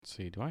Let's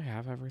see. Do I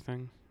have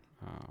everything?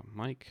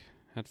 Mic,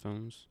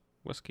 headphones,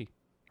 whiskey.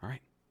 All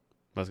right.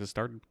 Let's get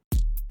started.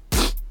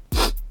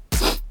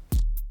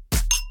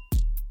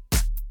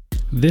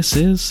 This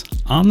is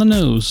On the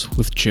Nose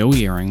with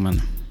Joey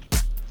Ehrringman.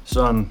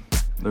 Son,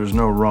 there's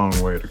no wrong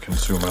way to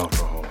consume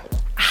alcohol.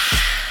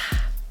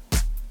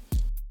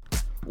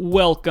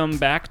 Welcome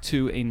back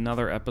to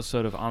another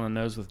episode of On the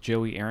Nose with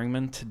Joey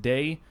Ehrringman.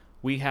 Today,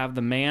 we have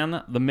the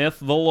man, the myth,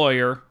 the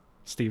lawyer,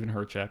 Stephen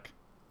Herchek.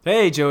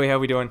 Hey, Joey, how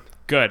we doing?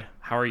 Good.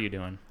 How are you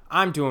doing?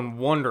 I'm doing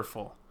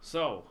wonderful.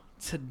 So,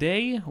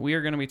 today we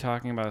are going to be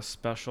talking about a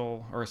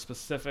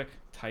specific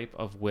type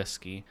of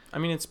whiskey. I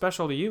mean, it's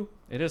special to you.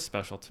 It is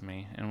special to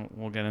me, and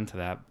we'll get into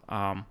that.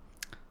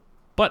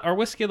 But our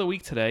whiskey of the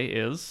week today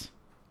is...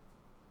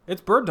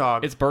 It's Bird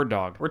Dog. It's Bird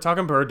Dog. We're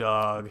talking Bird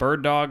Dog.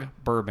 Bird Dog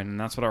Bourbon, and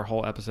that's what our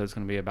whole episode is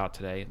going to be about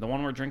today. The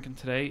one we're drinking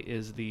today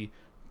is the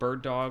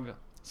Bird Dog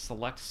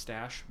Select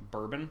Stash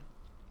Bourbon.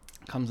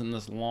 Comes in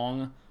this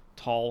long,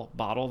 tall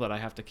bottle that I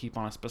have to keep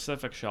on a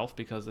specific shelf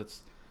because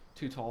it's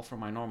too tall for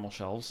my normal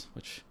shelves,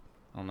 which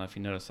I don't know if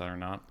you noticed that or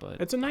not, but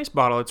It's a nice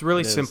bottle. It's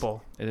really It is.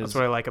 simple. It That's is.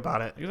 what I like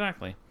about it.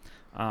 Exactly.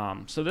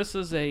 So this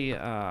is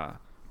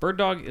Bird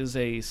Dog is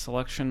a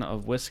selection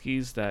of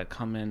whiskeys that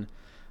come in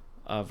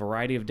a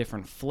variety of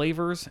different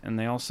flavors, and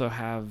they also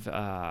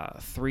have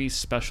 3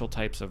 special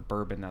types of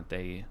bourbon that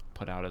they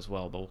put out as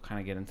well, but we'll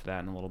kind of get into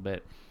that in a little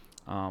bit.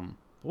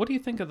 What do you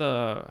think of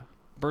the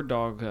Bird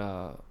Dog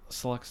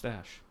Select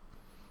Stash?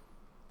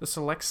 The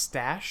Select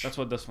Stash? That's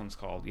what this one's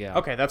called, yeah.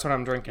 Okay, that's what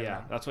I'm drinking. Yeah,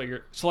 then. that's what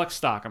you're... Select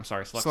Stock, I'm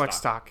sorry. Select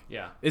Stock.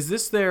 Yeah. Is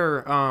this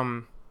their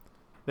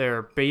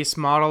base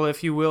model,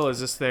 if you will? Is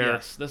this their...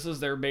 Yes, this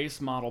is their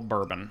base model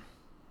bourbon.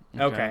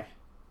 Okay.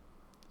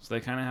 So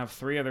they kind of have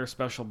 3 of their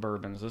special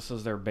bourbons. This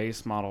is their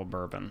base model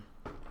bourbon.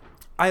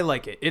 I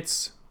like it.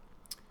 It's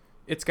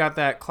got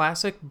that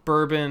classic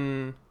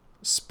bourbon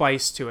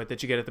spice to it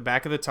that you get at the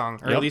back of the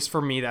tongue, or Yep. at least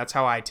for me, that's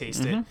how I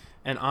taste it.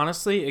 And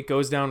honestly, it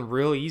goes down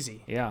real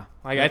easy. Yeah.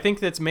 Like, I think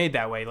that's made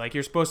that way. Like,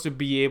 you're supposed to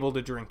be able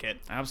to drink it.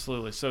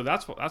 Absolutely. So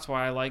that's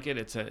why I like it.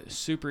 It's a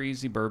super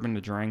easy bourbon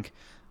to drink.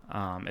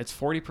 It's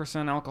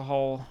 40%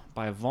 alcohol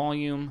by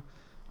volume.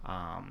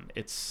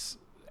 It's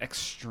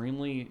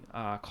extremely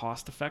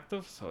cost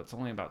effective. So it's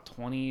only about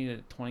 $20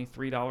 to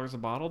 $23 a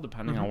bottle,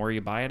 depending on where you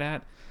buy it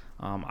at.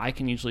 I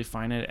can usually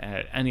find it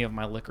at any of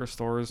my liquor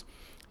stores.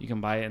 You can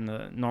buy it in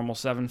the normal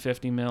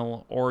 750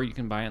 ml, or you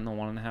can buy it in the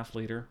 1.5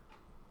 liter.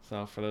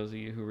 So for those of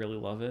you who really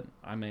love it,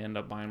 I may end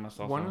up buying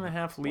myself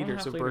 1.5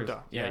 liters of Bird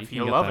Dog. Yeah, if you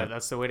you can love get it,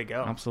 that's the way to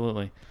go.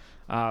 Absolutely.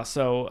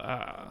 So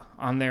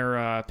on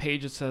their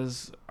page it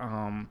says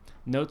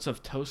notes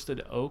of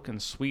toasted oak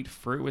and sweet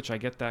fruit, which I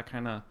get that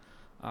kind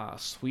of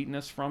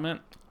sweetness from it.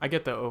 I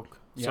get the oak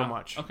so Yeah.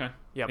 much. Okay.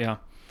 Yep. Yeah.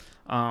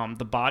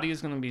 The body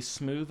is going to be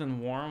smooth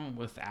and warm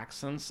with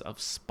accents of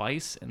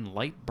spice and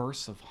light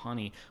bursts of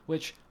honey,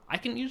 which I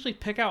can usually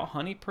pick out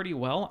honey pretty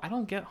well. I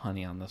don't get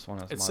honey on this one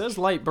as much. It says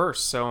light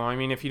burst, so I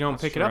mean, if you don't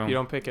That's pick it up, true. you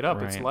don't pick it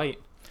up. It's Right. light.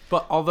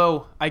 But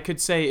although I could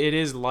say it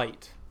is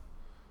light,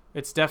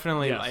 it's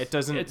definitely Yes. it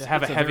doesn't It's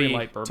have a a very heavy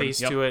light bourbon.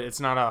 taste Yep. to it.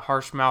 It's not a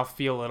harsh mouth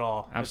feel at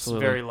all.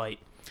 Absolutely. It's very light.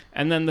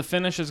 And then the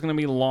finish is going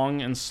to be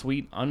long and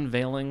sweet,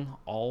 unveiling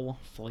all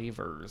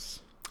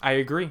flavors. I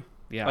agree.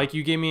 Yeah. Like,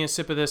 you gave me a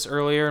sip of this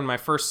earlier, and my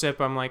first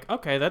sip, I'm like,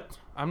 okay,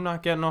 I'm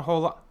not getting a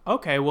whole lot.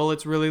 Okay, well,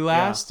 it's really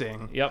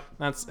lasting. Yep.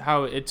 That's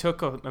how it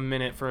took a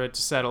minute for it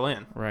to settle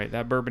in. Right.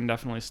 That bourbon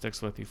definitely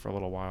sticks with you for a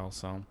little while.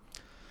 So,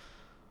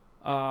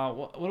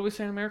 what do we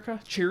say in America?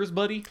 Cheers,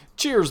 buddy.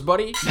 Cheers,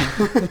 buddy.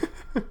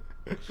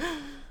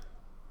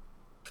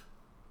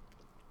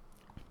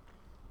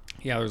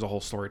 Yeah, there's a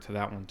whole story to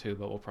that one too,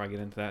 but we'll probably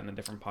get into that in a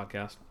different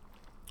podcast.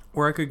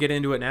 Or I could get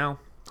into it now.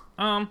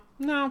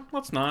 No,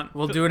 let's not.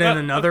 We'll do it in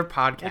another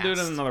podcast. We'll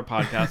do it in another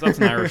podcast. That's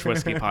an Irish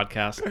whiskey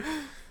podcast.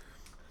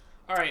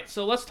 All right,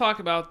 so let's talk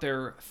about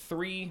their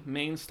 3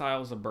 main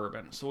styles of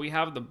bourbon. So we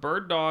have the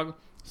Bird Dog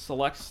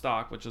Select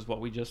Stock, which is what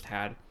we just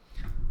had.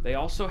 They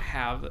also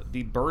have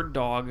the Bird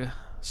Dog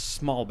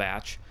Small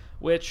Batch,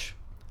 which,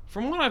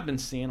 from what I've been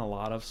seeing, a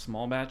lot of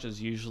small batch is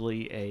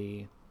usually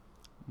a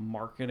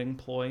marketing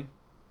ploy.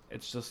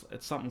 It's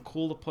something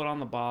cool to put on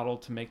the bottle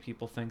to make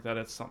people think that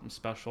it's something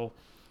special,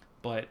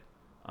 but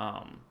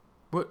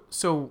What?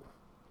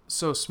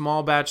 So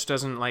small batch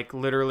doesn't like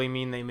literally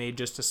mean they made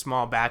just a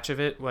small batch of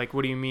it. Like,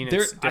 what do you mean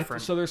it's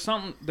different?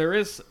 There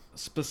is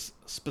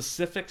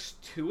specifics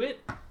to it.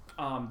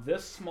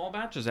 This small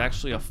batch is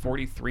actually a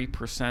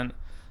 43%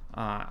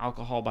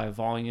 alcohol by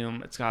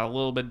volume. It's got a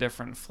little bit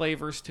different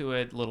flavors to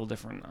it, a little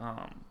different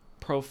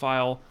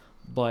profile.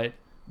 But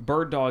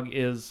Bird Dog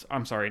is,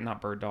 I'm sorry,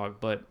 not Bird Dog,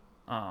 but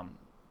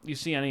you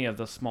see any of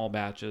the small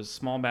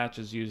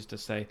batches used to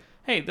say,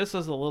 hey, this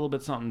is a little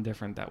bit something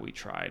different that we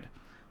tried.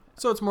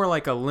 So it's more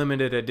like a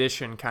limited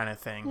edition kind of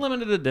thing.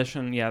 Limited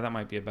edition, yeah, that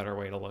might be a better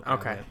way to look at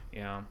Okay. it.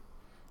 Yeah.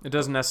 It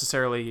doesn't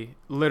necessarily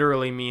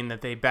literally mean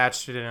that they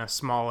batched it in a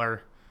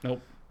smaller.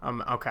 Nope.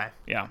 Okay.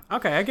 Yeah.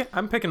 Okay,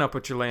 I'm picking up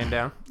what you're laying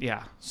down.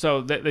 Yeah.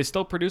 So they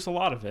still produce a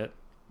lot of it.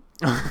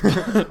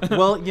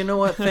 Well, you know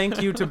what?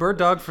 Thank you to Bird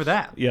Dog for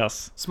that.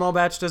 Yes. Small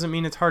batch doesn't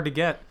mean it's hard to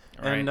get,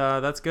 and Right.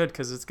 that's good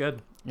because it's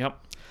good. Yep.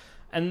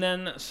 And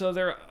then, so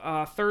their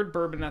third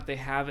bourbon that they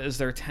have is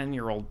their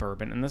 10-year-old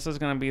bourbon, and this is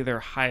going to be their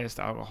highest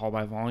alcohol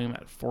by volume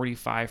at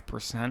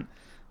 45%.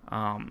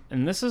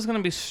 And this is going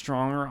to be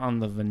stronger on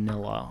the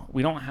vanilla.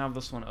 We don't have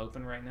this one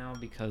open right now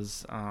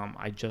because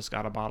I just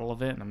got a bottle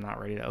of it, and I'm not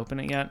ready to open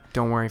it yet.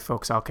 Don't worry,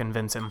 folks. I'll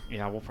convince him.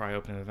 Yeah, we'll probably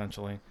open it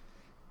eventually.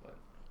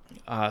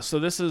 So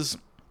this is,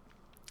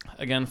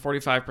 again,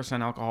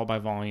 45% alcohol by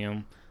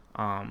volume.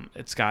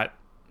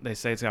 They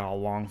say it's got a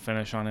long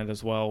finish on it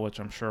as well, which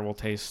I'm sure we'll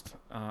taste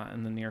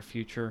in the near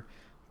future.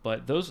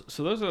 But those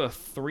are the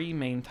three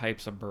main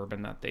types of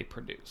bourbon that they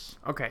produce.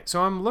 Okay,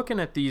 so I'm looking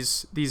at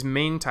these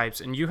main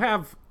types, and you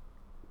have.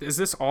 Is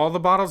this all the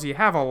bottles? You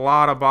have a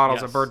lot of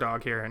bottles of Yes. Bird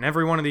Dog here, and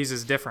every one of these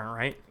is different,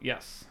 right?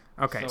 Yes.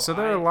 Okay, so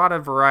there are a lot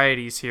of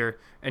varieties here,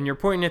 and you're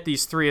pointing at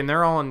these three, and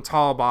they're all in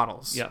tall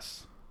bottles.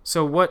 Yes.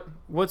 So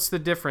what's the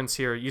difference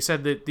here? You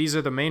said that these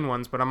are the main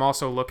ones, but I'm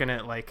also looking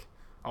at like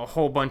a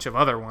whole bunch of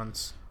other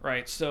ones.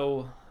 Right.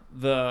 So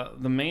the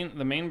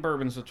main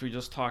bourbons which we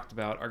just talked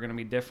about are going to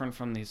be different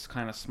from these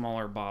kind of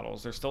smaller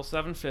bottles. They're still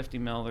 750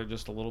 ml. They're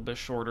just a little bit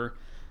shorter.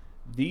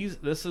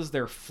 This is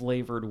their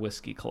flavored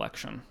whiskey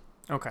collection.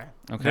 Okay.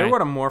 Okay. They're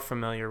what I'm more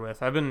familiar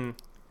with. I've been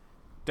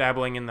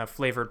dabbling in the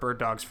flavored Bird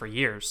Dogs for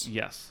years.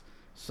 Yes.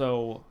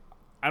 So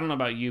I don't know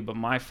about you, but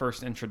my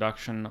first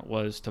introduction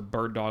was to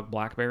Bird Dog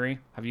Blackberry.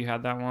 Have you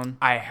had that one?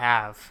 I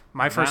have.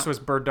 My first That- was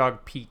Bird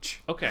Dog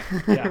Peach. Okay.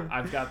 Yeah,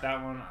 I've got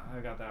that one.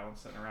 I've got that one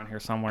sitting around here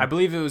somewhere. I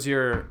believe it was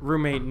your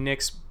roommate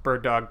Nick's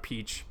Bird Dog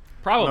Peach.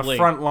 On Probably. the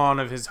front lawn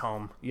of his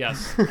home.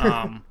 Yes.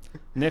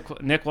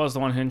 Nick was the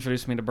one who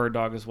introduced me to Bird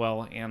Dog as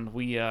well, and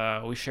we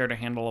shared a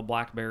handle of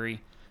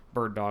Blackberry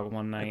Bird Dog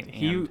one night.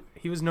 And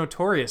He was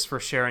notorious for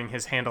sharing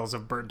his handles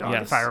of Bird Dog,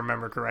 Yes. if I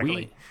remember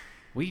correctly.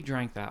 we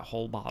drank that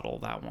whole bottle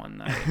that one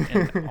night,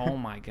 and oh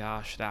my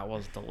gosh, that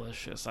was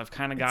delicious. I've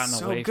kind of gotten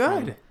so away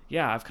good. from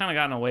I've kind of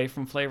gotten away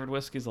from flavored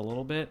whiskeys a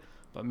little bit,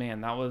 but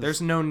man, that was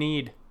There's no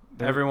need.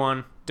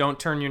 Everyone, don't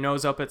turn your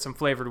nose up at some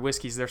flavored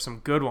whiskeys. There's some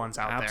good ones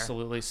out there.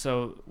 absolutely.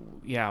 So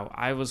yeah,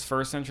 I was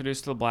first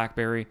introduced to the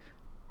Blackberry,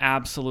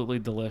 absolutely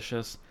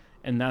delicious,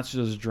 and that's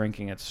just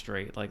drinking it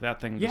straight. Like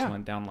that thing just Yeah.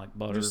 went down like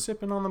butter. Just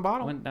sipping on the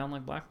bottle. Went down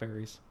like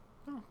blackberries.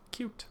 Oh,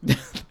 cute.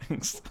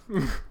 Thanks.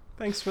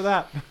 Thanks for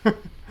that.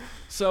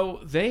 So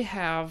they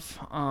have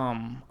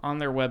on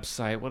their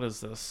website, what is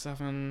this?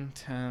 7,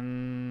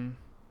 10.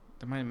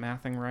 Am I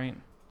mathing right?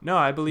 No,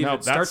 I believe No,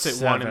 it starts at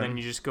that's 1 and 7. then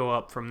you just go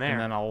up from there.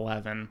 And then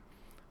 11.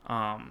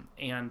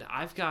 And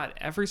I've got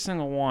every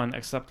single one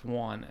except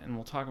one, and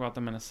we'll talk about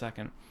them in a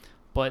second.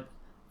 But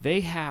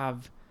they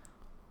have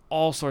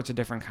all sorts of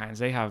different kinds.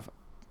 They have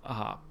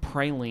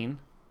praline,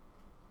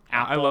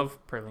 apple. I love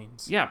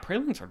pralines. Yeah,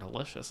 pralines are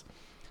delicious.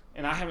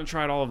 And I haven't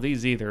tried all of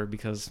these either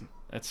because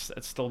it's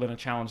still been a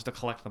challenge to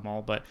collect them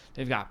all. But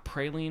they've got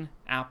praline,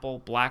 apple,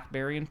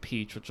 blackberry, and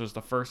peach, which was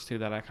the first two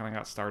that I kind of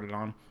got started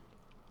on.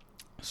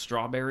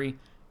 Strawberry,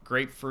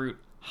 grapefruit,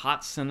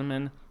 hot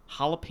cinnamon,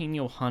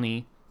 jalapeno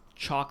honey,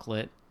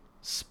 chocolate,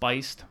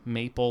 spiced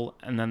maple,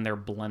 and then their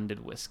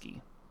blended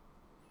whiskey.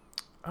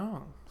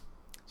 Oh.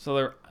 So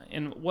they're,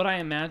 and what I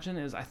imagine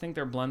is I think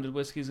their blended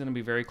whiskey is going to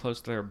be very close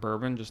to their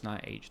bourbon, just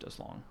not aged as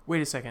long.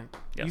 Wait a second.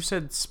 Yes. You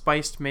said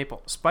spiced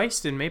maple.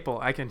 Spiced and maple.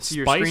 I can see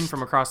your Spiced? screen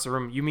from across the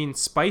room. You mean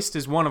spiced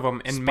is one of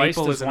them and Spiced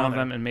maple is one another. of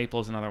them, and maple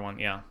is another one.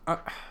 Yeah.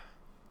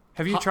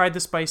 Have you tried the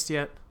spiced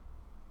yet?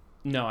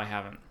 No, I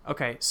haven't.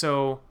 Okay,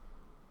 so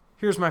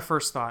here's my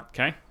first thought.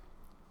 Okay.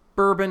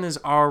 Bourbon is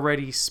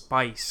already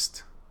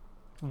spiced.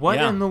 What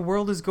Yeah. in the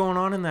world is going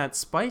on in that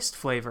spiced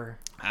flavor?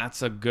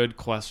 That's a good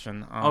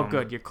question. Oh,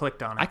 good. You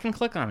clicked on it. I can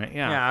click on it.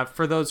 Yeah. Yeah,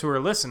 for those who are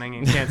listening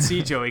and can't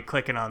see Joey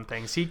clicking on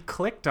things, he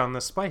clicked on the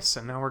spice,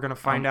 and now we're going to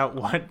find out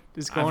what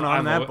is going on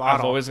in that I've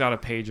bottle. always got a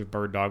page of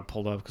Bird Dog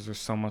pulled up because there's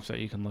so much that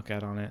you can look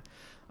at on it.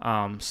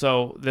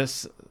 So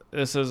this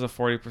is a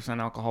 40%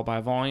 alcohol by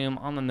volume.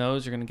 On the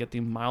nose, you're going to get the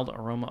mild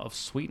aroma of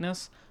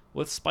sweetness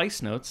with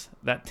spice notes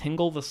that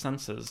tingle the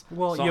senses.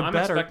 Well, so you I'm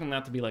better- expecting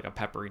that to be like a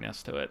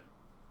pepperiness to it.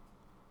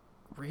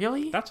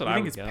 Really? That's what you I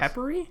think would it's guess.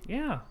 peppery?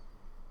 Yeah.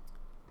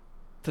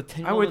 To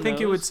tingle I would the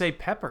think it would nose? say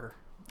pepper.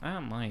 I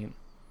might.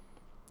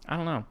 I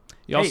don't know.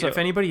 You Hey, also, if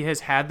anybody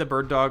has had the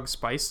Bird Dog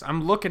spice,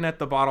 I'm looking at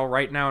the bottle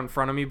right now in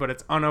front of me, but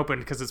it's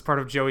unopened because it's part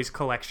of Joey's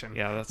collection.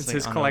 Yeah, that's it's the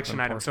his collection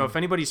unopened item. So portion. if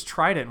anybody's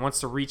tried it and wants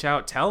to reach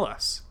out, tell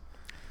us.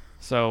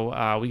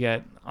 So we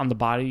get on the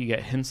body, you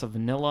get hints of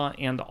vanilla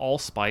and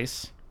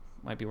allspice.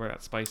 Might be where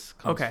that spice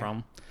comes Okay.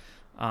 from.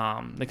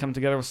 They come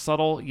together with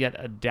subtle yet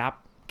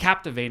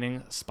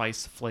captivating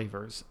spice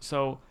flavors.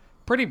 So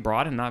pretty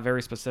broad and not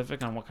very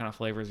specific on what kind of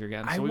flavors you're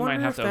getting. I So we might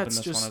wonder have if to open that's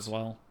this one just- as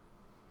well.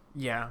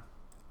 Yeah.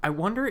 I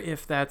wonder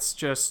if that's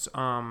just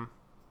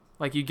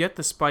like you get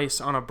the spice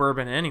on a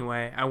bourbon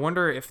anyway. I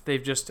wonder if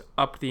they've just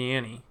upped the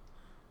ante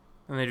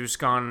and they've just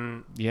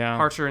gone Yeah.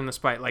 harsher in the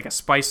spice, like a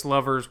spice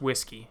lover's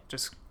whiskey.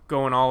 Just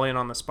going all in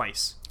on the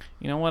spice.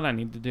 You know what I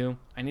need to do?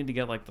 I need to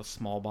get like the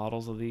small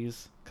bottles of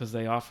these because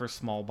they offer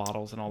small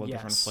bottles and all the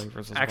different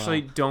flavors as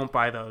Actually, well. don't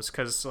buy those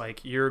because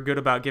like you're good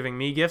about giving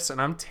me gifts and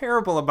I'm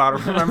terrible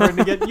about remembering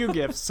to get you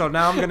gifts. So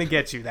now I'm going to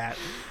get you that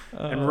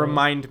and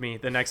remind me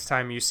the next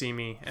time you see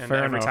me and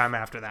Fair every enough. time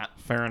after that.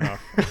 Fair enough.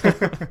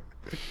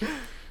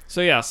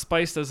 So yeah,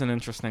 spiced is an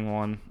interesting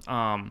one.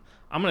 I'm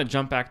going to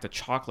jump back to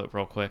chocolate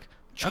real quick.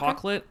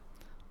 Chocolate,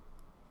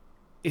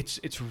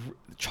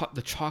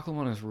 the chocolate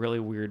one is really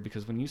weird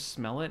because when you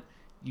smell it,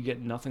 you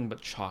get nothing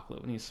but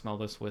chocolate when you smell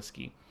this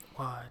whiskey.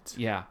 What?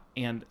 Yeah,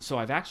 and so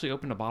I've actually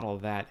opened a bottle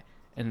of that,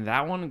 and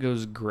that one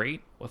goes great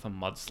with a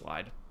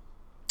mudslide.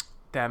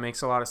 That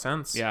makes a lot of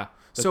sense. Yeah.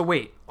 So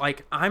wait,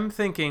 like I'm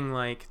thinking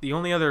like the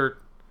only other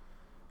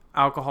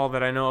alcohol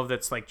that I know of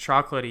that's like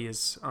chocolatey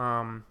is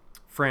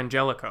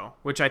Frangelico,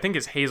 which I think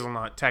is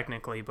hazelnut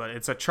technically, but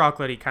it's a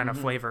chocolatey kind of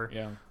flavor.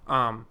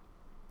 Yeah.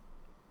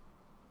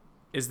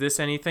 Is this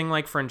anything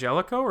like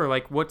Frangelico or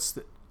like what's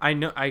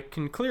I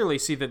can clearly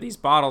see that these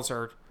bottles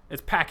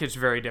it's packaged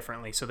very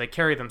differently, so they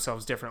carry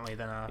themselves differently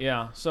than a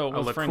Yeah. So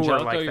with liqueur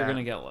Frangelico, like you're that.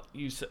 gonna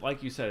get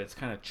like you said, it's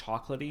kind of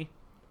chocolatey.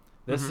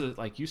 This is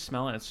like you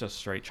smell it, it's just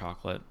straight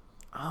chocolate.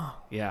 Oh.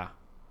 Yeah,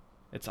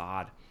 it's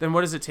odd. Then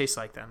what does it taste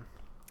like then?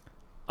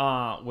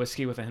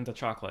 Whiskey with a hint of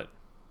chocolate.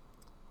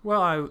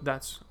 Well,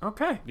 that's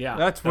okay. Yeah,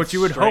 that's what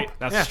you would straight. hope.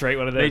 That's Yeah. straight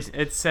what it is.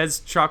 It says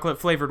chocolate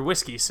flavored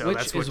whiskey, so Which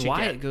that's what is you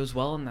why get. it goes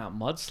well in that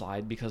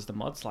mudslide because the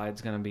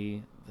mudslide's gonna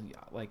be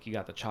like you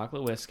got the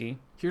chocolate whiskey.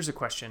 Here's a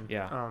question.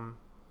 Yeah.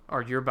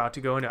 Or you're about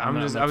to go into. I I'm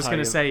was gonna going tell to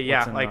you say, yeah,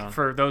 what's in like the-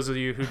 for those of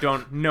you who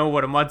don't know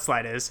what a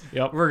mudslide is,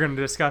 Yep. we're going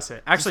to discuss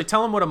it. Actually,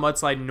 tell them what a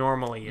mudslide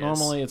normally is.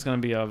 Normally, it's going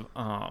to be a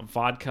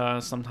vodka,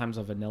 sometimes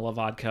a vanilla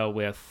vodka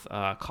with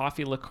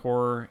coffee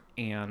liqueur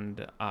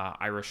and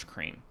Irish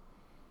cream.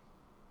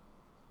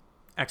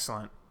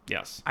 Excellent.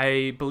 Yes.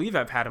 I believe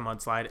I've had a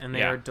mudslide, and they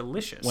Yeah. are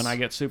delicious. When I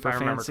get super I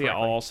remember fancy,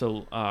 I'll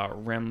correctly. also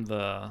rim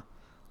the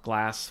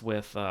glass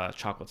with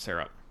chocolate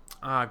syrup.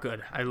 Ah,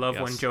 good. I love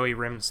when Yes. Joey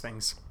rims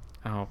things.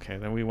 Oh, okay,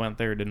 then we went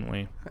there, didn't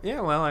we?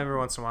 Yeah, well, every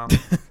once in a while.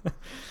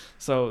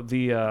 So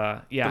the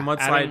The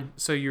mudslide.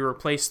 So you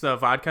replace the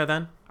vodka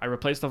then? I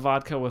replaced the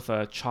vodka with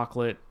a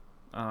chocolate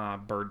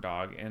bird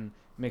dog and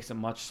makes it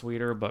much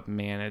sweeter, but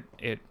man,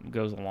 it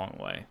goes a long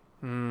way.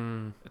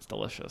 It's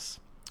delicious.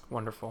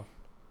 Wonderful.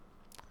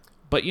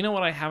 But you know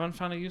what I haven't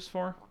found a use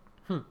for?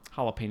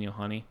 Jalapeno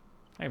honey.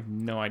 I have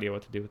no idea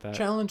what to do with that.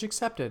 Challenge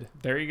accepted.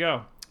 There you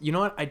go. You know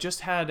what? I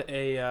just had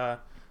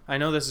I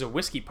know this is a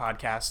whiskey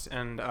podcast,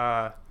 and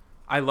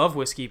I love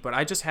whiskey, but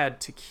I just had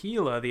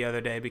tequila the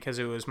other day because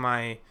it was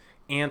my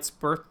aunt's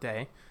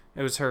birthday.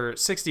 It was her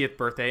 60th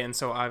birthday, and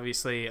so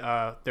obviously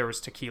there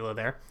was tequila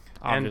there.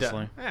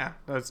 Obviously. And, yeah,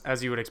 that's,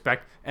 as you would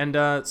expect. And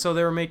so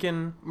they were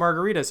making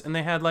margaritas, and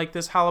they had like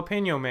this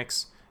jalapeno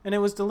mix, and it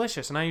was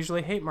delicious, and I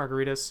usually hate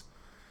margaritas.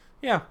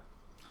 Yeah.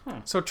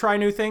 So try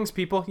new things,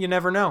 people. You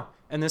never know.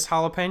 And this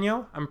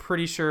jalapeno, I'm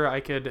pretty sure I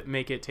could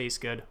make it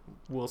taste good.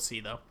 We'll see,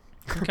 though.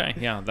 Okay,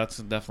 yeah, that's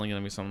definitely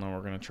going to be something that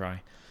we're going to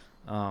try.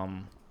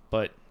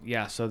 But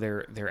yeah, so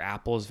their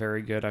apple is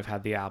very good. I've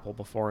had the apple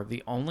before.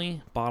 The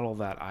only bottle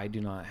that I do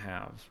not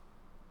have,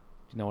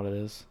 do you know what it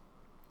is?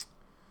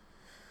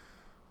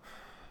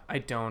 I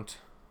don't.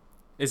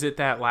 Is it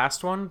that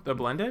last one, the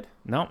blended?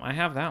 No, I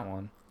have that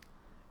one.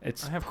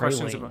 It's I have praline.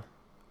 questions about.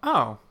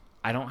 Oh,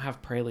 I don't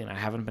have praline. I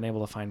haven't been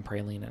able to find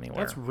praline anywhere.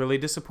 that's really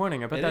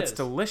disappointing. I bet It that's is.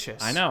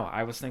 delicious. I know.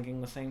 I was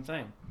thinking the same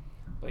thing.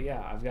 But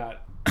yeah, I've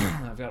got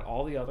I've got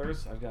all the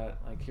others. I've got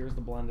like here's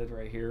the blended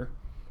right here.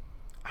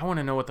 I want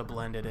to know what the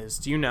blended is.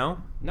 Do you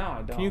know? No, I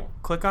don't. Can you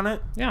click on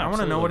it? Yeah, I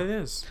want to know what it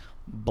absolutely. is.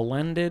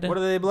 Blended What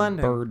are they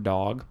blending? Bird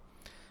Dog.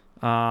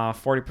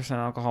 40%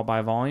 alcohol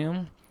by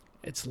volume.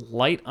 It's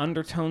light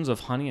undertones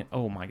of honey.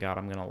 Oh my god,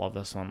 I'm gonna love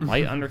this one.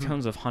 Light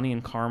undertones of honey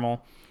and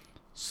caramel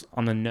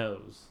on the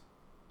nose.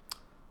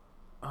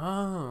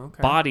 Oh,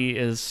 okay. Body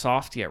is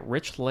soft yet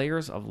rich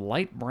layers of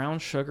light brown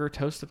sugar,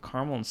 toasted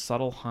caramel, and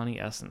subtle honey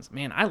essence.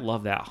 Man, I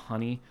love that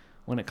honey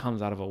when it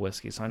comes out of a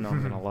whiskey, so I know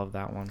I'm gonna love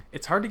that one.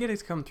 It's hard to get it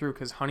to come through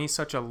because honey's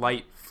such a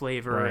light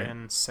flavor Right.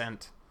 and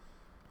scent.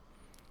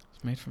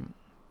 It's made from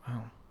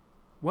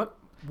What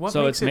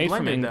so makes it's it made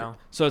blended from though?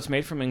 so it's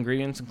made from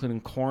ingredients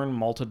including corn,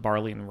 malted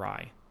barley, and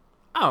rye.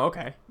 Oh,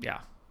 okay.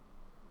 Yeah.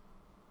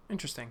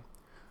 Interesting.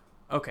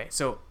 Okay,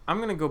 so I'm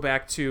gonna go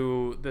back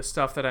to the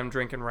stuff that I'm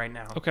drinking right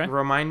now. Okay.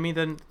 Remind me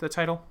the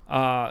title.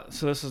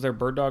 So this is their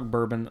Bird Dog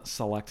Bourbon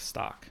Select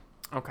Stock.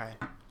 Okay.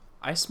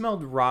 I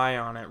smelled rye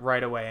on it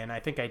right away, and I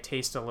think I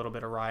taste a little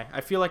bit of rye.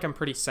 I feel like I'm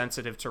pretty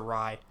sensitive to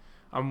rye.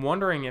 I'm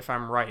wondering if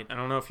I'm right. I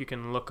don't know if you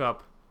can look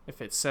up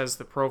if it says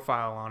the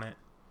profile on it.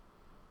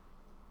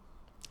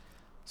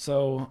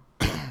 So,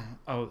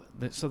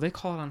 so they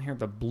call it on here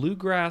the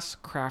Bluegrass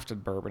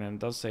Crafted Bourbon, and it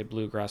does say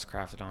Bluegrass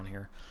Crafted on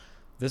here.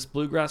 This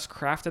Bluegrass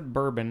Crafted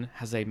Bourbon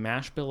has a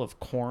mash bill of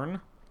corn,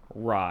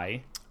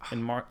 rye,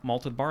 and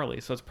malted barley,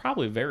 so it's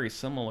probably very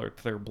similar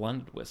to their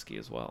blended whiskey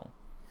as well.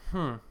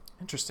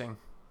 Interesting.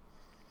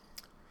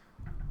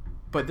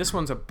 But this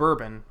one's a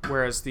bourbon,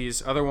 whereas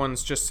these other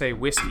ones just say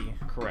whiskey.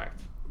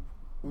 Correct.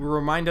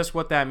 remind us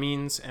what that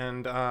means,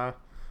 and I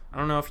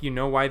don't know if you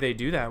know why they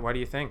do that. Why do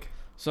you think?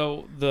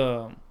 So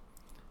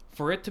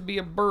for it to be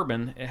a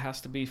bourbon, it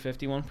has to be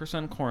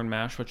 51% corn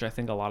mash, which I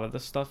think a lot of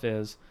this stuff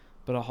is,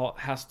 but it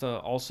has to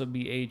also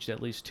be aged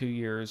at least 2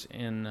 years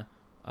in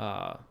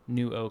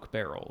new oak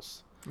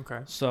barrels.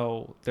 Okay.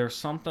 So there's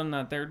something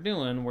that they're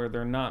doing where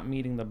they're not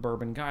meeting the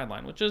bourbon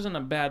guideline, which isn't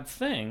a bad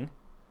thing.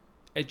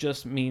 It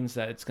just means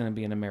that it's going to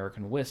be an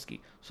American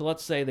whiskey. So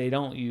let's say they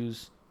don't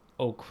use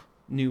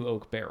new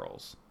oak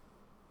barrels,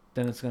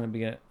 then it's going to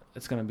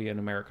be an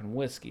American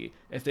whiskey.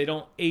 If they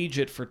don't age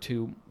it for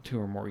two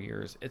or more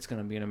years, it's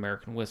going to be an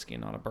American whiskey,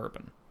 not a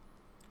bourbon.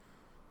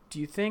 Do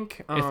you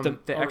think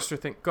If the extra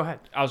thing? Go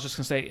ahead. I was just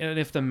going to say, and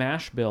if the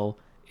mash bill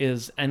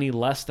is any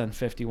less than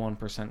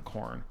 51%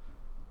 corn,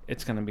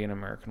 it's going to be an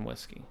American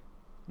whiskey,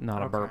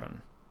 not a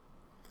bourbon.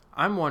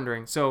 I'm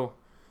wondering. So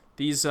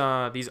these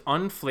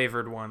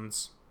unflavored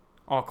ones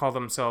all call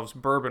themselves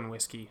bourbon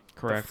whiskey.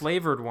 Correct. The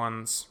flavored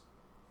ones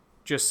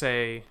just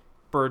say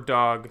Bird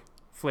Dog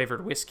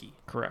flavored whiskey.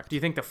 Correct. Do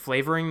you think the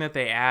flavoring that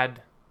they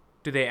add,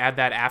 do they add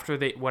that after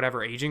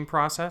whatever aging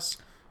process?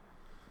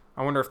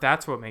 I wonder if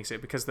that's what makes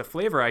it, because the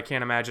flavor I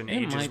can't imagine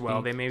ages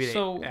well. They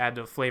add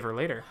the flavor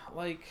later.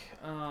 Like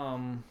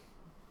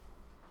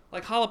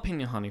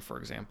jalapeno honey, for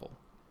example.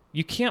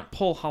 You can't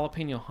pull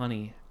jalapeno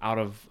honey out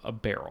of a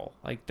barrel.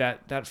 Like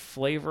that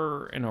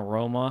flavor and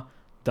aroma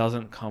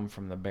doesn't come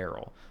from the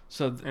barrel.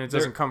 And it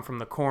doesn't come from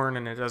the corn,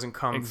 and it doesn't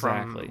come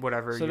from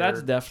whatever. So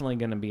that's definitely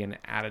going to be an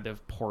additive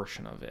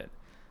portion of it.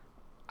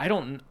 I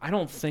don't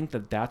think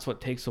that's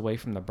what takes away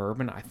from the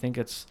bourbon. I think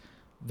it's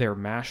their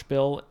mash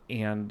bill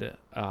and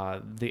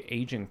the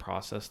aging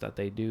process that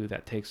they do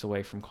that takes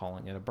away from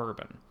calling it a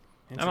bourbon.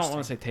 I don't want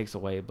to say takes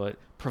away, but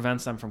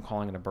prevents them from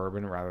calling it a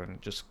bourbon rather than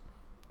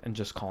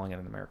just calling it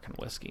an American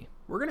whiskey.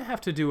 We're gonna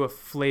have to do a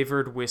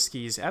flavored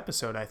whiskeys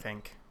episode, I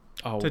think.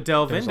 Oh, to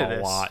delve into this. There's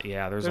a lot.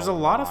 Yeah, there's a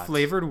lot of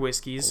flavored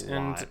whiskeys,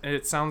 and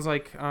it sounds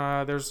like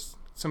there's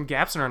some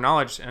gaps in our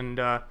knowledge, and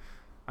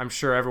I'm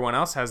sure everyone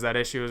else has that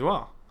issue as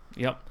well.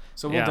 Yep.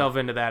 So we'll delve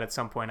into that at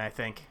some point, I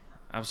think.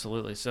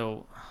 Absolutely.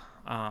 So,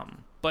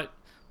 but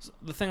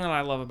the thing that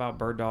I love about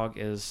Bird Dog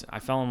is I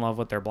fell in love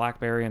with their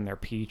blackberry and their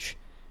peach,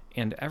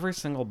 and every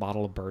single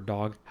bottle of Bird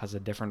Dog has a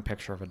different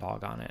picture of a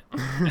dog on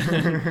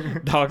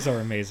it. Dogs are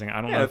amazing.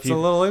 I don't know if it's a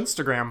little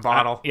Instagram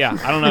bottle.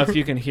 I don't know if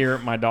you can hear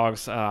my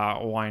dogs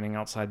whining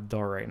outside the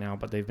door right now,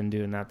 but they've been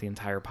doing that the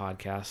entire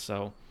podcast.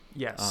 So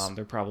yes,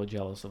 they're probably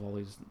jealous of all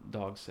these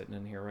dogs sitting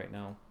in here right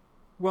now.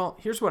 Well,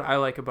 here's what I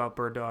like about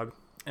Bird Dog,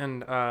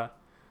 and I'm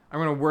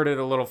going to word it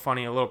a little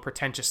funny, a little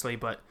pretentiously,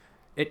 but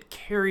it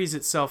carries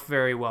itself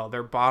very well.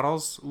 Their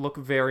bottles look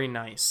very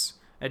nice.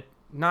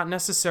 Not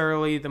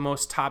necessarily the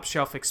most top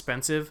shelf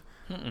expensive,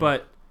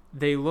 but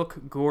they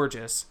look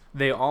gorgeous.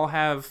 They all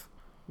have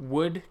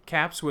wood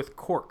caps with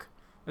cork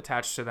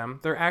attached to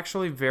them. They're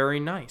actually very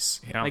nice.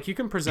 Yeah. Like, you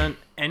can present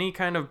any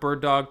kind of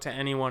Bird Dog to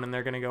anyone and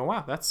they're going to go,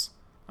 wow, that's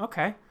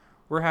okay.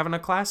 We're having a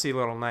classy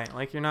little night.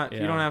 Like, you don't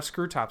have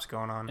screw tops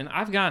going on. And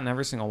I've gotten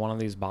every single one of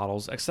these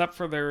bottles, except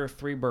for their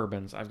 3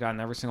 bourbons. I've gotten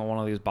every single one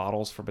of these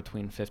bottles for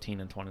between $15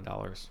 and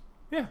 $20.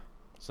 Yeah.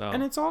 So,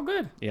 and it's all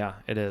good. Yeah,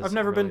 it is. I've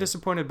never been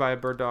disappointed by a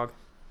Bird Dog.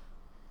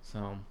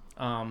 So,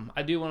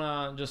 I do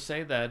want to just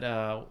say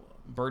that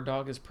Bird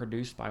Dog is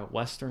produced by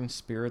Western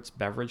Spirits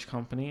Beverage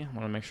Company. I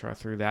want to make sure I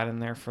threw that in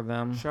there for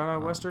them. Shout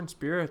out Western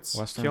Spirits.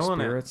 Western Killing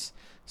Spirits.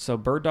 So,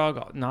 Bird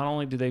Dog, not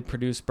only do they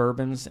produce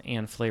bourbons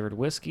and flavored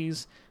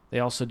whiskeys, they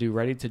also do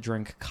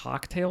ready-to-drink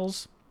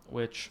cocktails,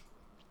 which...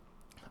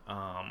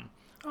 kind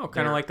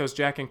of like those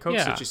Jack and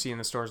Cokes that you see in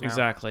the stores now.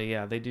 Exactly,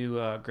 yeah. They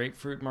do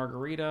grapefruit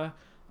margarita,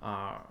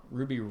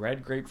 ruby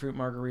red grapefruit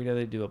margarita.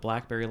 They do a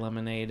blackberry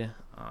lemonade.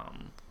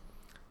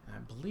 I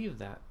believe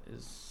that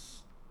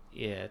is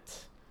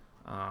it.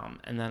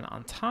 And then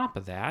on top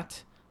of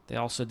that, they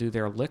also do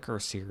their liquor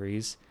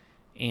series,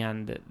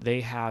 and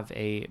they have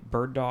a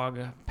Bird Dog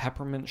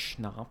peppermint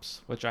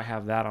schnapps, which I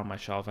have that on my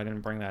shelf. I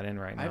didn't bring that in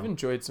right now. I've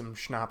enjoyed some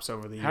schnapps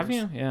over the years. Have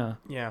you? Yeah.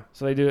 Yeah.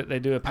 So they do a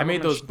peppermint I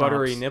made those schnapps.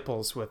 buttery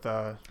nipples with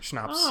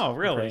schnapps. Oh,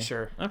 really? I'm pretty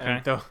sure.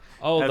 Okay. And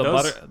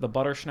the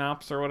butter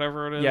schnapps or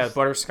whatever it is. Yeah,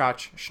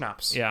 butterscotch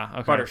schnapps. Yeah.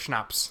 Okay. Butter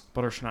schnapps.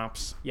 Butter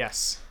schnapps.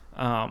 Yes.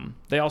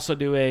 They also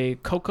do a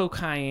cocoa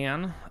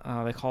cayenne.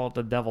 They call it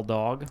the Devil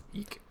Dog.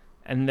 Eek.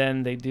 And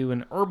then they do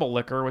an herbal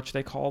liquor, which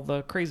they call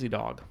the Crazy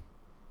Dog.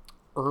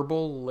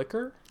 Herbal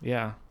liquor?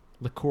 Yeah.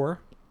 Liqueur.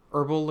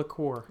 Herbal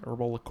liqueur.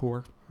 Herbal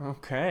liqueur.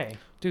 Okay.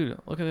 Dude,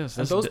 look at this.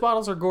 And those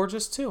bottles are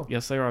gorgeous too.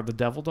 Yes, they are. The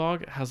Devil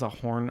Dog has a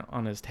horn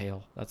on his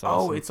tail. That's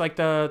awesome. Oh, it's like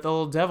the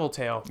little devil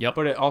tail. Yep.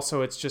 But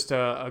it's just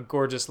a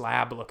gorgeous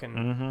lab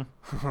looking.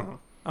 Mm-hmm.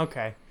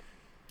 Okay.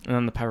 And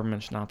then the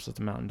peppermint schnapps with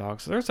the Mountain Dog.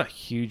 So there's a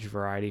huge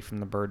variety from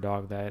the Bird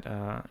Dog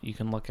that you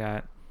can look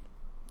at,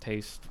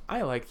 taste.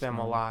 I like them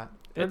a lot.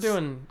 They're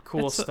doing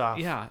cool stuff.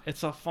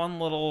 It's a fun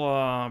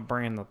little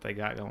brand that they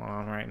got going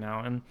on right now.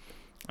 And,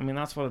 I mean,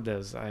 that's what it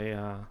is.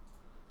 I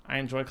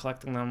enjoy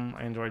collecting them.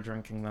 I enjoy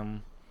drinking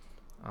them.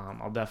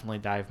 I'll definitely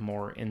dive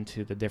more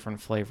into the different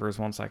flavors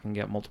once I can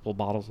get multiple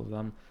bottles of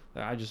them.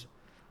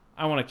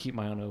 I want to keep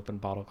my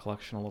unopened bottle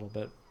collection a little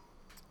bit.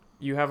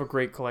 You have a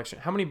great collection.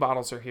 How many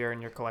bottles are here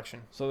in your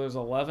collection? So there's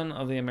 11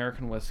 of the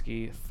American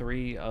whiskey,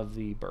 3 of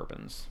the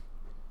bourbons.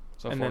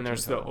 So And then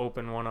there's total. the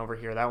open one over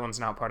here. That one's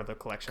not part of the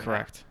collection.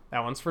 Correct.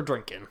 That one's for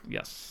drinking.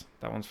 Yes,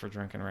 that one's for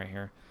drinking right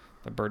here.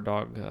 The Bird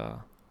Dog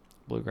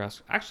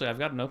Bluegrass. Actually, I've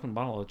got an open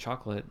bottle of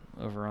chocolate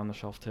over on the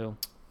shelf too.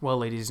 Well,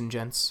 ladies and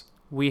gents,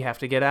 we have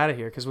to get out of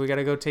here because we got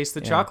to go taste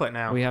the chocolate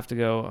now. We have to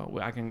go.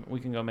 We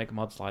can go make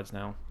mudslides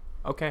now.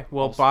 Okay,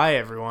 well, Also, bye,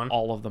 everyone.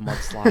 All of the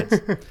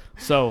mudslides.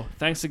 So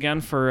thanks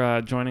again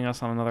for joining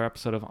us on another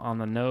episode of On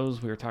the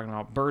Nose. We were talking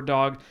about Bird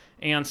Dog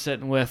and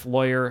sitting with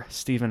lawyer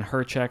Stephen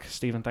Herchek.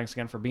 Stephen, thanks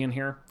again for being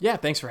here. Yeah,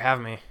 thanks for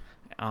having me.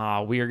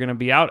 We are going to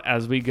be out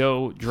as we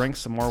go drink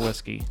some more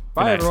whiskey.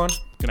 Bye, everyone.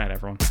 Good night,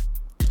 everyone.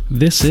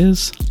 This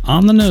is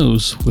On the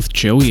Nose with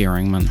Joey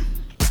Ehringman.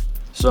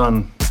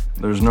 Son,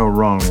 there's no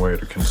wrong way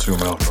to consume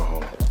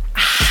alcohol.